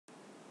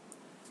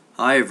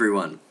Hi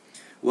everyone,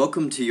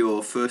 welcome to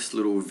your first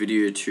little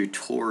video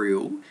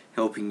tutorial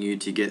helping you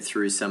to get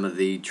through some of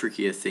the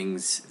trickier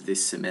things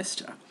this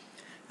semester.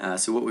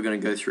 So what we're going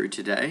to go through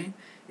today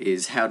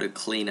is how to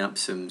clean up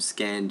some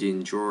scanned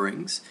in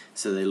drawings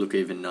so they look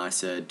even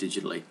nicer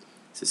digitally.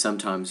 So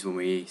sometimes when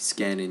we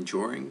scan in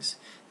drawings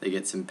they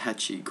get some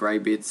patchy grey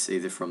bits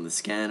either from the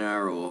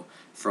scanner or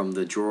from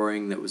the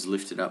drawing that was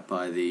lifted up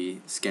by the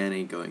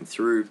scanner going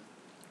through.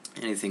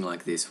 Anything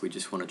like this, we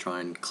just want to try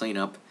and clean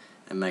up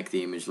and make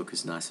the image look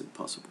as nice as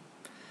possible.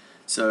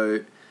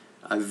 So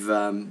I've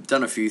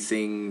done a few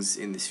things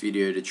in this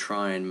video to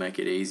try and make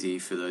it easy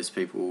for those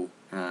people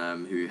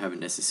who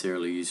haven't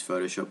necessarily used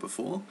Photoshop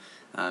before,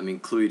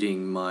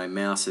 including my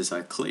mouse as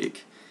I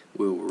click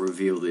will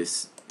reveal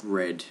this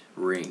red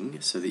ring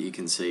so that you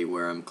can see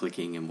where I'm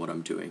clicking and what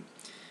I'm doing.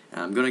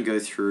 I'm going to go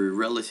through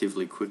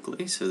relatively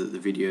quickly so that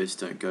the videos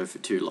don't go for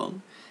too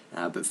long,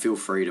 but feel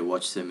free to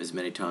watch them as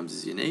many times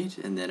as you need,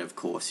 and then of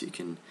course you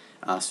can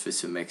ask for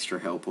some extra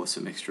help or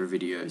some extra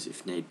videos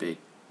if need be.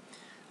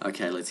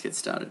 Okay, let's get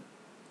started.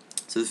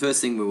 So the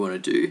first thing we want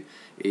to do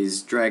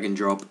is drag and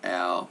drop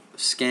our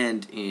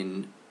scanned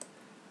in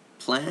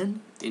plan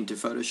into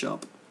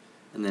Photoshop,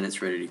 and then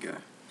it's ready to go.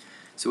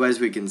 So as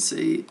we can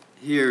see,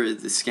 here are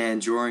the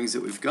scanned drawings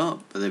that we've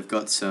got, but they've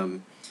got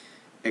some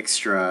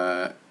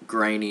extra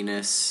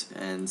graininess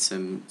and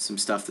some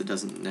stuff that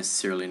doesn't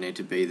necessarily need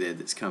to be there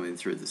that's coming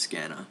through the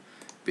scanner.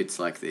 Bits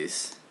like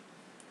this.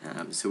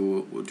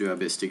 So we'll do our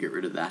best to get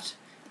rid of that,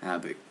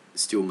 but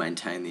still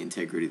maintain the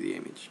integrity of the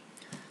image.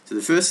 So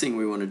the first thing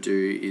we want to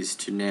do is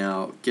to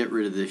now get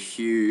rid of the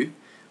hue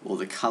or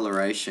the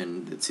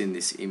coloration that's in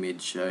this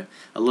image. A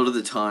lot of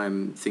the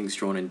time things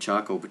drawn in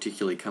charcoal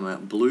particularly come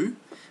out blue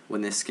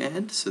when they're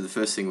scanned, so the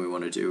first thing we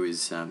want to do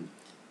is turn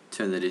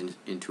that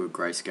into a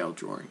grayscale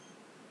drawing.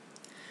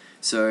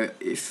 So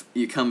if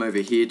you come over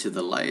here to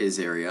the layers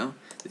area,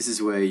 this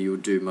is where you'll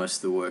do most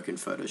of the work in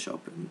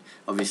Photoshop, and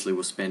obviously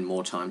we'll spend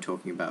more time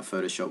talking about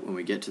Photoshop when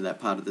we get to that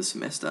part of the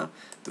semester,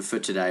 but for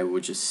today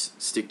we'll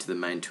just stick to the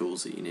main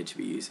tools that you need to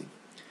be using.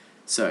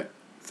 So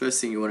first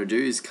thing you want to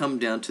do is come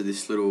down to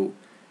this little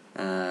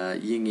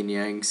yin and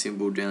yang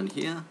symbol down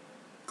here,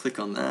 click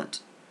on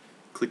that,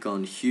 click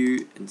on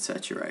hue and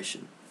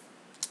saturation.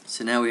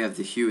 So now we have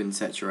the hue and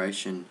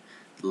saturation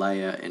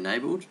layer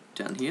enabled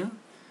down here,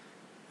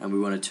 and we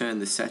want to turn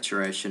the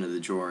saturation of the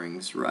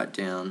drawings right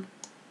down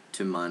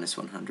to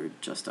 -100,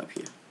 just up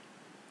here.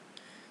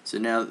 So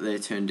now that they're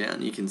turned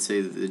down, you can see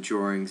that the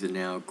drawings are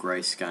now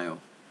grayscale.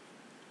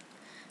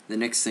 The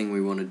next thing we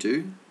want to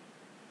do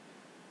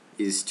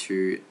is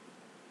to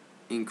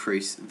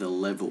increase the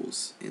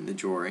levels in the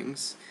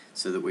drawings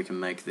so that we can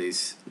make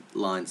these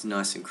lines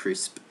nice and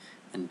crisp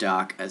and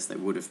dark as they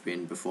would have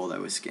been before they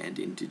were scanned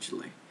in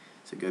digitally.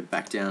 So go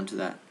back down to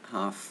that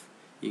half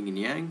yin and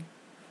yang,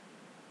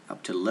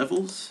 up to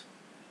levels,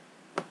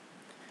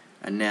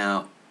 and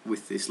now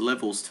with this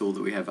levels tool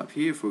that we have up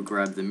here, if we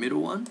grab the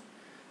middle one,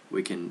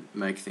 we can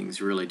make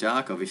things really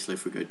dark. Obviously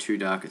if we go too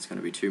dark it's going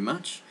to be too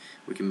much.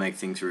 We can make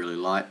things really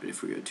light, but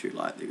if we go too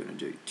light they're going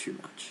to do too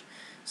much.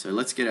 So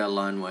let's get our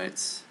line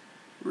weights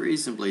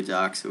reasonably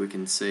dark so we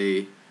can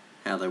see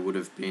how they would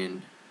have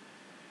been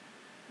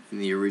in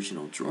the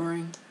original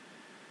drawing.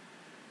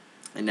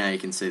 And now you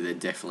can see they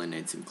definitely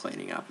need some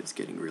cleaning up. It's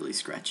getting really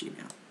scratchy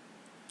now.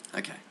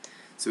 Okay,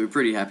 so we're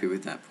pretty happy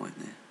with that point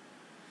there.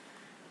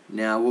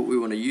 Now what we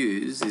want to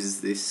use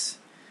is this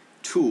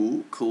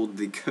tool called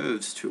the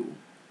curves tool.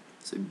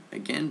 So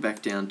again,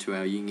 back down to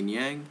our yin and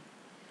yang,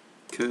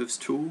 curves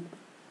tool,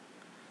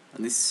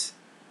 and this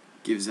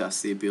gives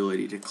us the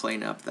ability to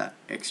clean up that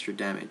extra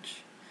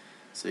damage.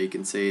 So you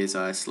can see as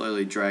I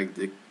slowly drag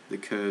the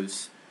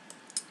curves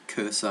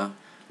cursor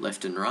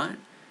left and right,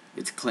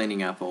 it's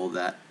cleaning up all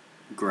that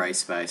grey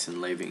space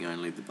and leaving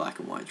only the black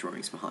and white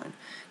drawings behind.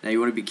 Now you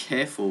want to be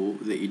careful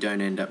that you don't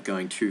end up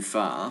going too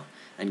far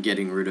and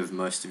getting rid of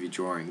most of your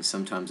drawings.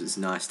 Sometimes it's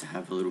nice to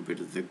have a little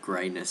bit of the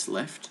greyness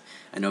left,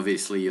 and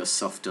obviously your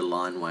softer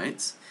line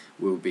weights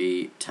will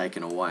be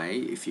taken away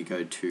if you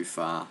go too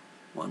far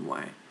one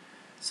way.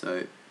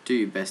 So do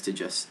your best to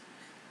just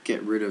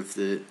get rid of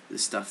the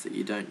stuff that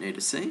you don't need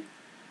to see,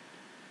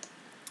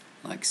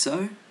 like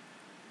so,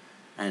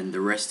 and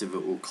the rest of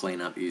it will clean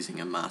up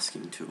using a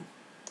masking tool.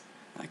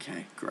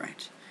 Okay,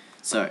 great.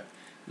 So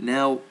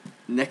now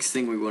next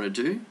thing we want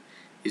to do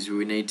is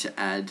we need to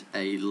add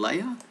a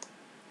layer,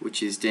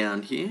 which is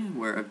down here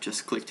where I've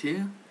just clicked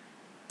here,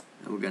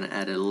 and we're going to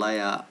add a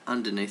layer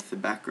underneath the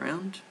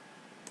background.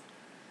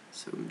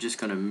 So I'm just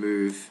going to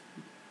move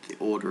the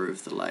order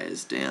of the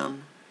layers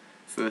down.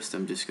 First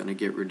I'm just going to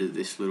get rid of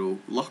this little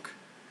lock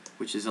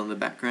which is on the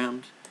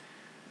background,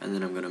 and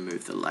then I'm going to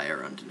move the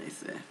layer underneath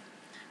there.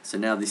 So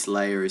now this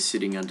layer is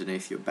sitting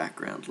underneath your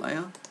background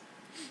layer,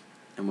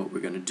 and what we're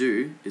going to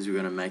do is we're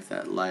going to make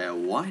that layer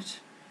white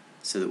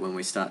so that when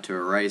we start to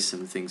erase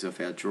some things off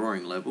our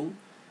drawing level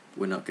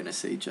we're not going to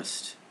see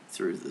just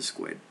through the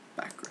squared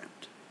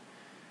background.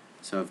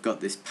 So I've got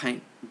this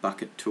paint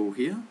bucket tool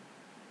here,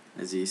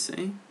 as you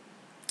see.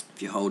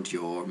 If you hold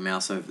your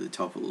mouse over the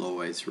top it will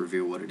always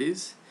reveal what it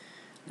is.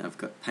 Now I've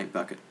got paint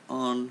bucket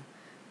on,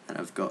 and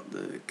I've got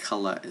the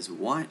colour as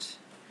white,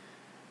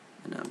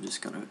 and I'm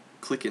just going to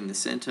click in the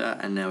center,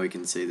 and now we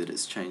can see that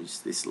it's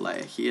changed this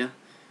layer here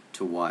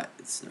to white.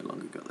 It's no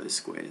longer got those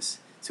squares.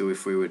 So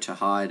if we were to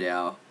hide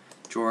our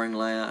drawing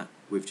layer,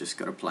 we've just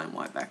got a plain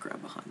white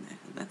background behind there,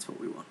 and that's what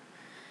we want.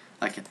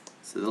 Okay,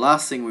 so the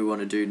last thing we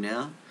want to do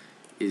now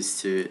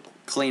is to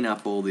clean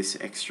up all this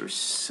extra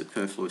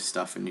superfluous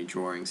stuff in your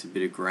drawings, a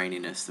bit of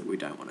graininess that we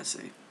don't want to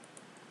see.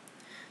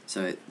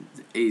 So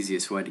the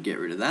easiest way to get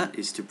rid of that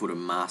is to put a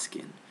mask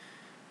in.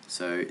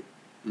 So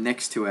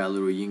next to our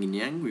little yin and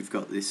yang, we've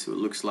got this, what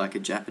looks like a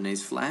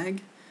Japanese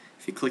flag.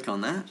 If you click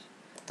on that,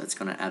 that's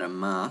going to add a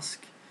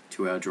mask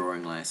to our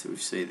drawing layer. So we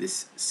see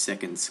this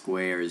second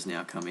square has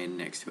now come in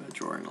next to our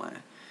drawing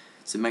layer.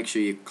 So make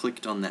sure you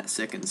clicked on that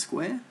second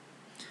square.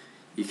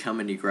 You come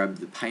and you grab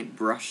the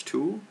paintbrush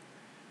tool,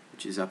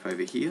 which is up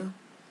over here,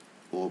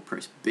 or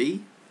press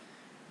B,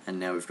 and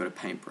now we've got a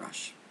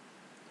paintbrush.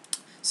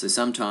 So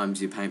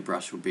sometimes your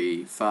paintbrush will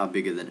be far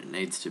bigger than it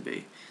needs to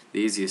be. The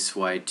easiest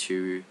way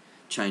to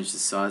change the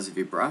size of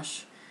your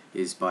brush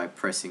is by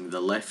pressing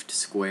the left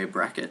square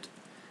bracket.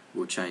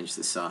 Will change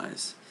the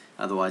size.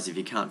 Otherwise, if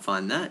you can't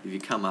find that, if you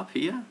come up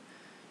here,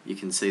 you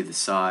can see the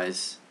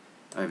size.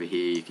 Over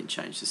here you can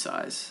change the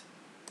size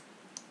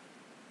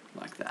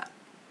like that.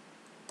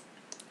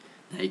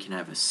 Now you can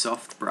have a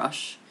soft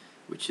brush,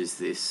 which is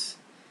this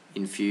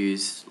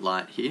infused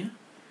light here,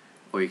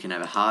 or you can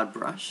have a hard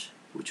brush,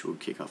 which will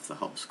kick off the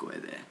whole square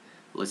there.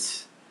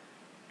 Let's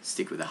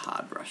stick with a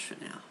hard brush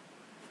for now.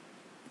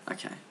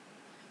 Okay,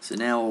 so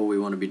now all we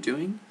want to be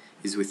doing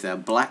is, with our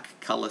black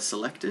color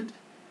selected,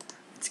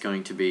 it's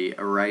going to be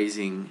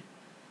erasing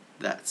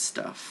that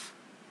stuff.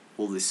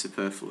 All this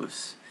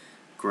superfluous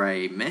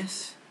grey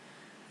mess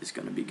is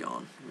going to be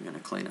gone. We're going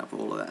to clean up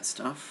all of that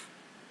stuff,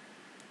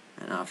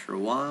 and after a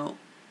while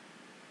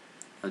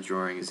our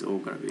drawing is all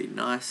going to be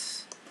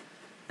nice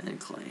and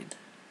clean.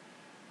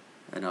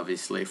 And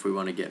obviously if we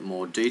want to get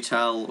more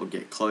detail or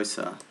get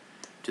closer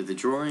to the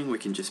drawing, we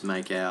can just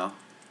make our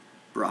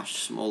brush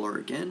smaller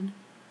again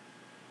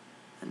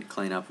and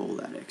clean up all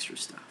that extra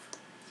stuff.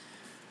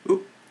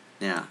 Oop.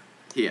 Now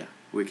here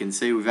we can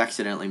see we've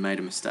accidentally made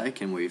a mistake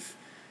and we've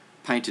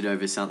painted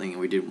over something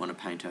we didn't want to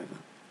paint over.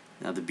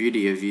 Now the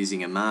beauty of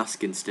using a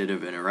mask instead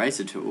of an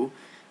eraser tool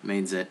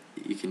means that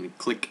you can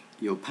click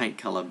your paint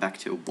color back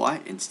to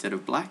white instead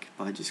of black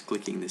by just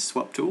clicking this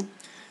swap tool.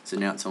 So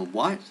now it's on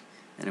white,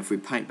 and if we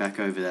paint back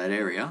over that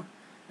area,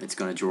 it's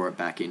going to draw it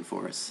back in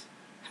for us.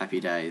 Happy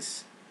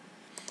days.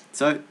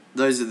 So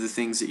those are the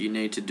things that you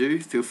need to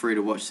do. Feel free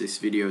to watch this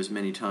video as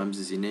many times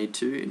as you need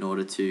to in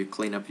order to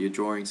clean up your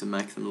drawings and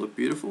make them look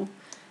beautiful.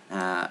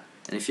 And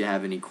if you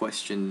have any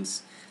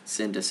questions,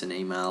 send us an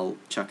email,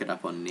 chuck it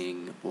up on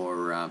Ning,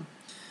 or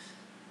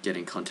get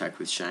in contact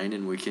with Shane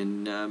and we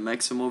can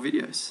make some more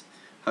videos.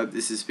 Hope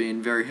this has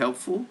been very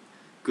helpful.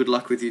 Good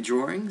luck with your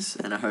drawings,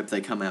 and I hope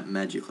they come out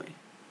magically.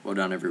 Well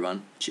done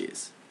everyone.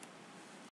 Cheers.